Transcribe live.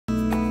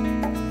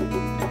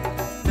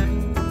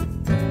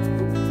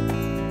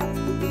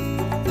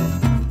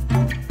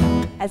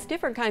As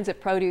different kinds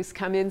of produce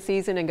come in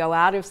season and go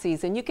out of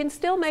season, you can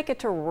still make a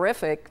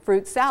terrific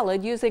fruit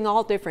salad using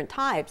all different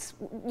types.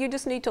 You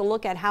just need to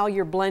look at how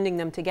you're blending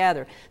them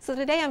together. So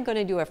today I'm going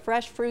to do a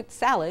fresh fruit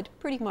salad,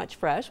 pretty much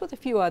fresh, with a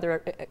few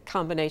other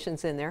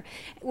combinations in there,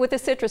 with a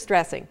citrus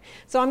dressing.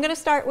 So I'm going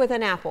to start with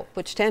an apple,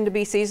 which tend to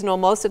be seasonal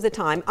most of the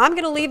time. I'm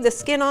going to leave the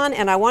skin on,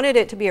 and I wanted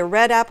it to be a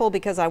red apple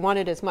because I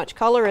wanted as much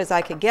color as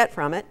I could get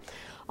from it.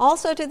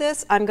 Also to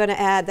this, I'm going to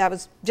add, that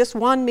was just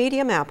one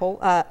medium apple,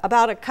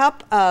 about a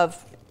cup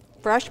of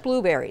fresh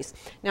blueberries.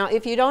 Now,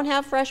 if you don't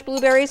have fresh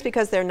blueberries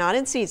because they're not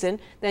in season,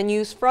 then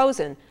use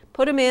frozen.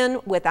 Put them in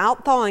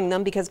without thawing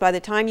them, because by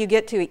the time you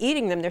get to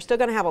eating them, they're still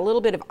going to have a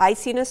little bit of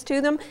iciness to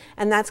them,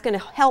 and that's going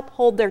to help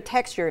hold their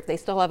texture if they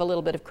still have a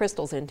little bit of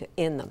crystals in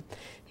them.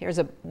 Here's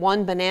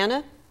one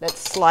banana that's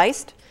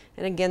sliced.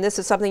 And again, this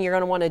is something you're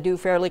going to want to do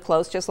fairly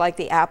close, just like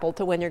the apple,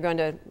 to when you're going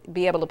to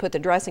be able to put the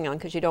dressing on,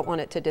 because you don't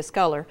want it to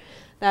discolor.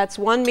 That's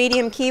one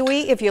medium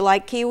kiwi. If you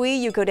like kiwi,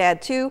 you could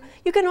add 2.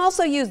 You can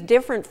also use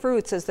different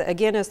fruits, as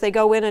they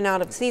go in and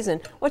out of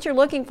season. What you're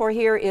looking for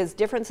here is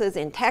differences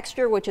in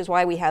texture, which is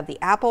why we have the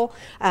apple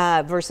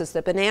versus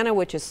the banana,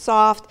 which is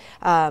soft,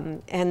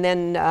 and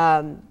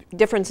then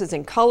differences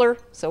in color.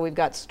 So we've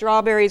got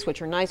strawberries,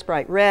 which are nice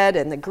bright red,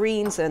 and the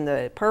greens and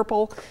the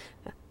purple.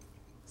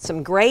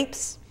 Some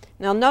grapes.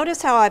 Now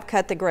notice how I've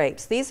cut the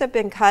grapes. These have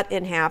been cut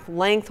in half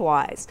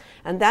lengthwise,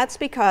 and that's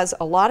because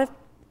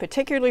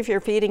particularly if you're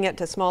feeding it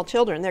to small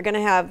children, they're going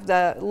to have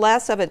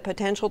less of a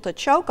potential to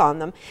choke on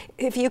them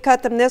if you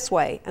cut them this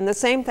way. And the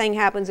same thing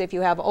happens if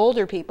you have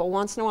older people.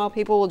 Once in a while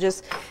people will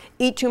just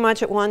eat too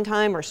much at one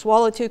time or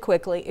swallow too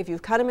quickly. If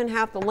you've cut them in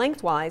half the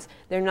lengthwise,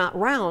 they're not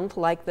round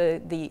like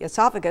the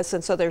esophagus,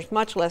 and so there's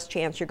much less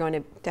chance you're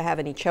going to have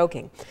any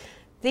choking.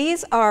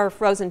 These are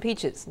frozen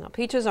peaches. Now,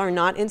 peaches are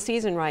not in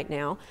season right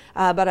now,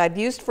 but I've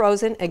used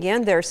frozen.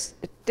 Again, they're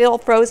still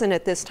frozen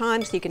at this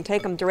time, so you can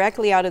take them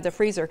directly out of the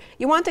freezer.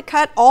 You want to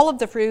cut all of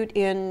the fruit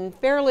in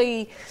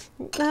fairly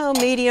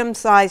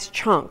medium-sized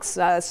chunks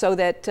so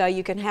that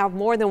you can have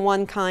more than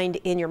one kind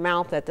in your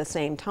mouth at the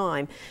same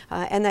time,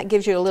 and that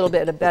gives you a little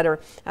bit of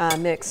better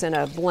mix and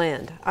a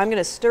blend. I'm going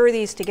to stir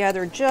these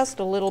together just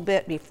a little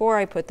bit before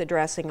I put the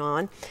dressing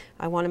on.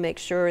 I want to make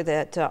sure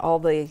that all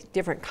the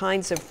different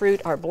kinds of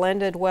fruit are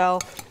blended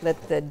well,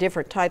 that the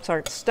different types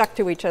aren't stuck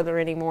to each other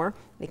anymore,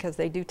 because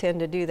they do tend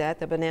to do that.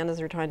 The bananas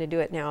are trying to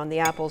do it now, and the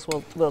apples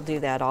will do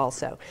that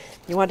also.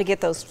 You want to get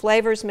those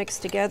flavors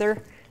mixed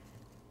together,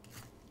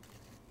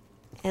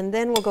 and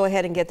then we'll go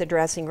ahead and get the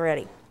dressing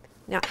ready.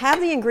 Now,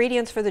 have the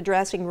ingredients for the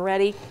dressing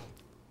ready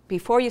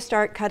before you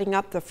start cutting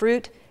up the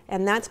fruit,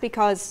 and that's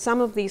because some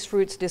of these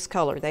fruits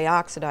discolor. They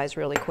oxidize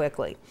really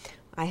quickly.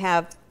 I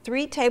have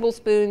 3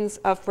 tablespoons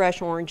of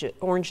fresh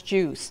orange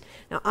juice.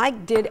 Now, I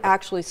did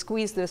actually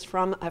squeeze this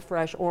from a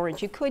fresh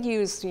orange. You could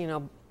use,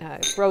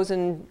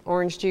 frozen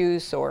orange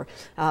juice or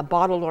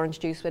bottled orange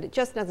juice, but it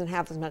just doesn't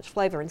have as much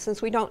flavor. And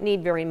since we don't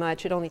need very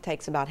much, it only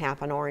takes about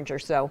half an orange or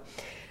so.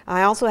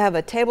 I also have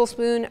a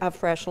tablespoon of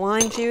fresh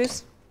lime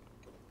juice,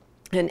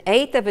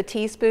 1/8 of a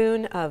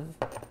teaspoon of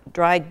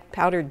dried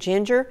powdered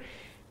ginger,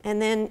 and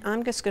then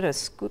I'm just going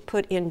to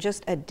put in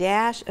just a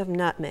dash of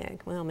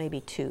nutmeg. Well,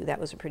 maybe 2. That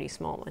was a pretty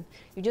small one.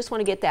 You just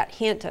want to get that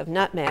hint of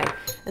nutmeg.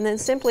 And then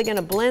simply going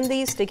to blend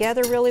these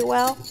together really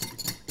well.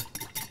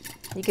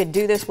 You could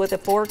do this with a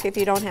fork if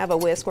you don't have a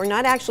whisk. We're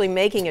not actually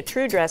making a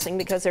true dressing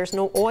because there's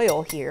no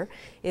oil here.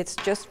 It's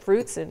just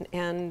fruits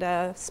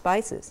and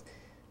spices.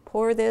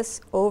 Pour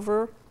this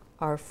over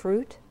our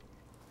fruit.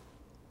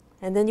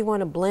 And then you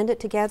want to blend it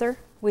together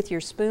with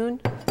your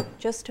spoon,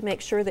 just to make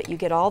sure that you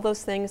get all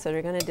those things that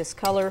are going to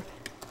discolor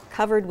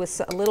covered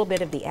with a little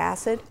bit of the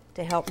acid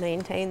to help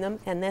maintain them,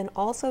 and then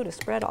also to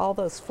spread all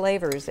those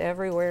flavors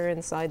everywhere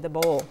inside the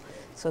bowl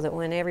so that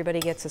when everybody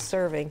gets a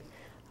serving,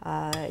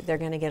 they're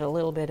going to get a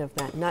little bit of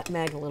that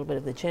nutmeg, a little bit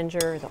of the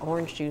ginger, the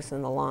orange juice,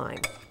 and the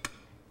lime.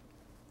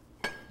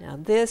 Now,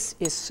 this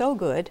is so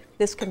good.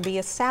 This can be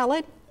a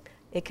salad.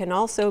 It can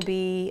also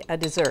be a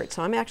dessert.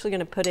 So I'm actually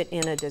going to put it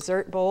in a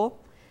dessert bowl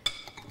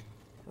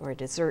or a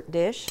dessert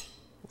dish.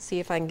 See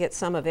if I can get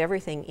some of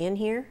everything in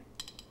here.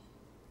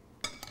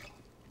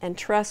 And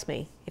trust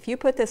me, if you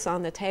put this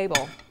on the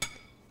table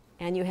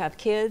and you have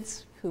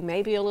kids who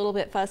may be a little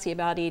bit fussy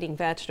about eating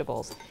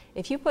vegetables,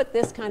 if you put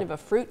this kind of a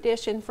fruit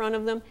dish in front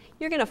of them,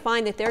 you're going to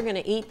find that they're going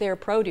to eat their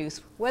produce,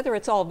 whether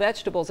it's all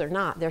vegetables or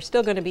not. They're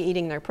still going to be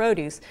eating their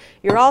produce.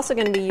 You're also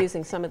going to be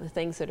using some of the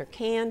things that are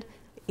canned.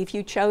 If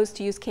you chose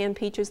to use canned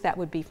peaches, that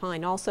would be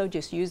fine also.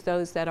 Just use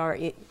those that are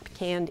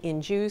canned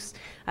in juice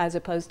as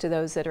opposed to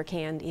those that are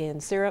canned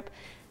in syrup.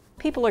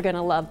 People are going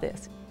to love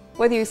this.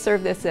 Whether you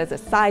serve this as a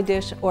side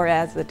dish or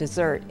as a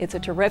dessert, it's a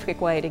terrific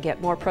way to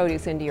get more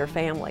produce into your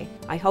family.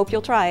 I hope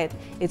you'll try it.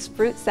 It's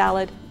fruit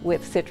salad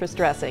with citrus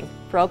dressing.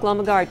 For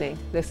Oklahoma Gardening,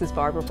 this is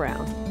Barbara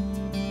Brown.